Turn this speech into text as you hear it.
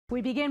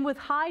We begin with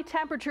high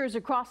temperatures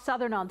across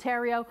southern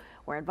Ontario,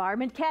 where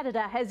Environment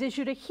Canada has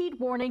issued a heat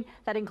warning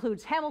that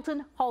includes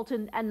Hamilton,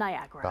 Halton and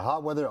Niagara. The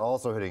hot weather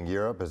also hitting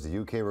Europe as the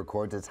UK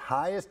records its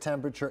highest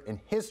temperature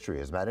in history.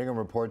 As Matt Ingham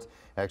reports,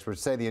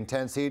 experts say the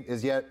intense heat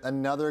is yet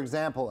another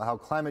example of how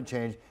climate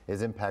change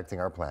is impacting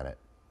our planet.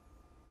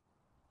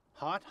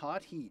 Hot,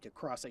 hot heat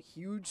across a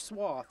huge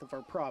swath of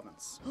our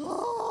province.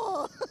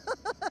 Oh,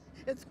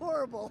 it's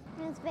horrible.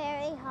 It's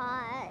very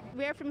hot.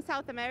 We're from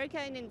South America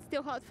and it's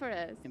still hot for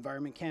us.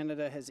 Environment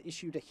Canada has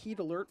issued a heat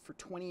alert for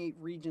 28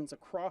 regions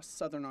across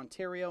southern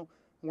Ontario,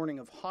 warning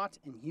of hot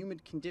and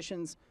humid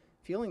conditions,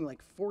 feeling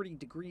like 40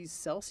 degrees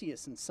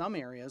Celsius in some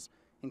areas,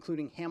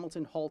 including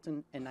Hamilton,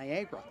 Halton and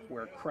Niagara,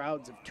 where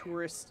crowds of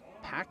tourists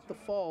packed the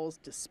falls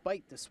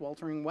despite the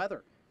sweltering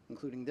weather,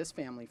 including this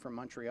family from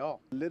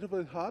Montreal. A little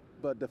bit hot,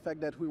 but the fact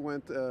that we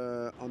went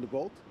on the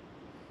boat,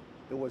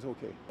 it was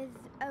okay. It's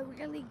a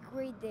really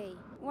great day.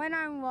 When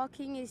I'm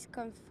walking, it's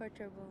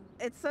comfortable.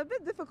 It's a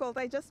bit difficult.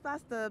 I just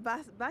passed the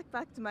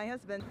backpack to my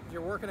husband. If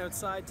you're working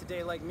outside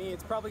today like me,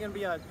 it's probably going to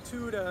be a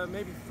 2 to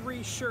maybe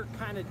 3 shirt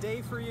kind of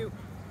day for you.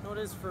 Know it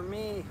is for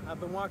me. I've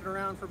been walking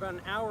around for about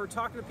an hour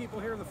talking to people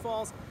here in the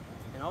falls,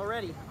 and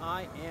already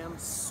I am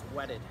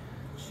sweated.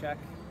 Check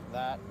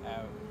that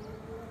out.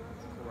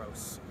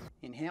 Gross.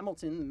 In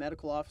Hamilton, the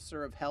medical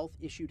officer of health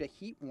issued a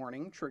heat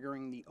warning,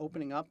 triggering the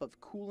opening up of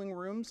cooling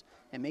rooms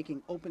and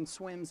making open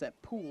swims at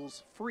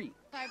pools free.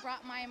 I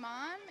brought my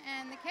mom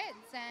and the kids,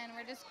 and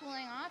we're just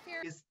cooling off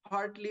here. It's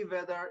partly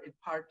weather, it's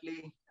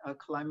partly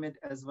climate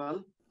as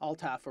well.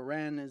 Altaf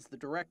Arain is the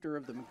director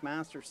of the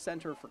McMaster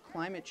Centre for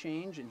Climate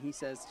Change, and he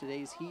says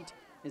today's heat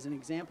is an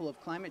example of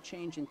climate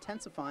change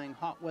intensifying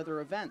hot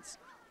weather events.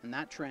 And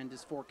that trend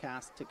is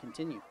forecast to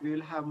continue. We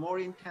will have more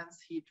intense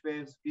heat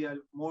waves, we have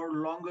more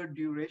longer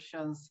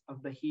durations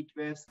of the heat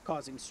waves.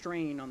 Causing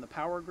strain on the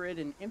power grid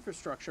and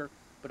infrastructure,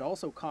 but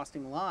also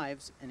costing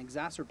lives and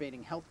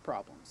exacerbating health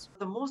problems.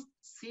 The most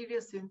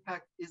serious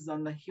impact is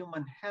on the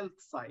human health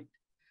side.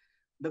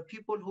 The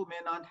people who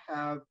may not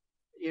have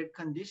air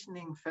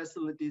conditioning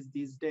facilities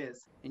these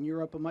days. In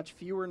Europe, a much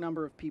fewer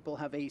number of people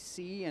have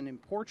AC, and in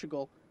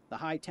Portugal, the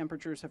high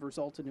temperatures have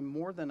resulted in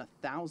more than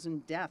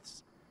 1,000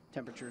 deaths.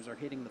 Temperatures are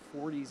hitting the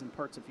 40s in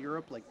parts of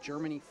Europe like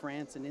Germany,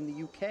 France, and in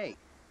the UK,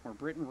 where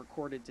Britain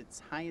recorded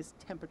its highest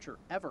temperature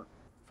ever,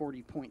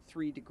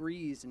 40.3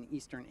 degrees in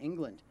eastern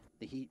England.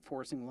 The heat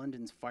forcing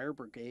London's fire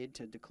brigade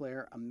to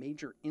declare a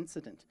major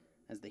incident,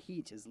 as the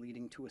heat is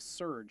leading to a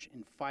surge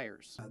in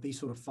fires. These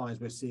sort of fires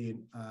we're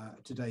seeing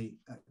today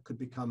could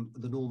become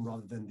the norm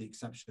rather than the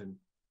exception.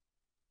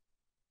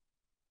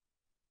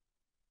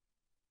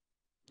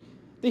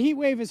 The heat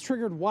wave has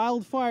triggered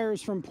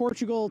wildfires from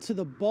Portugal to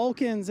the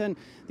Balkans, and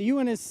the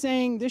UN is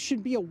saying this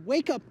should be a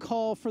wake-up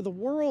call for the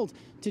world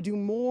to do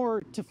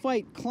more to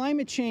fight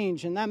climate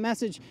change. And that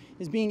message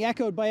is being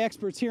echoed by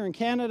experts here in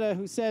Canada,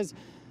 who says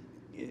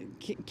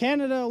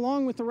Canada,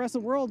 along with the rest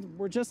of the world,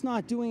 we're just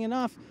not doing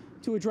enough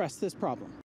to address this problem.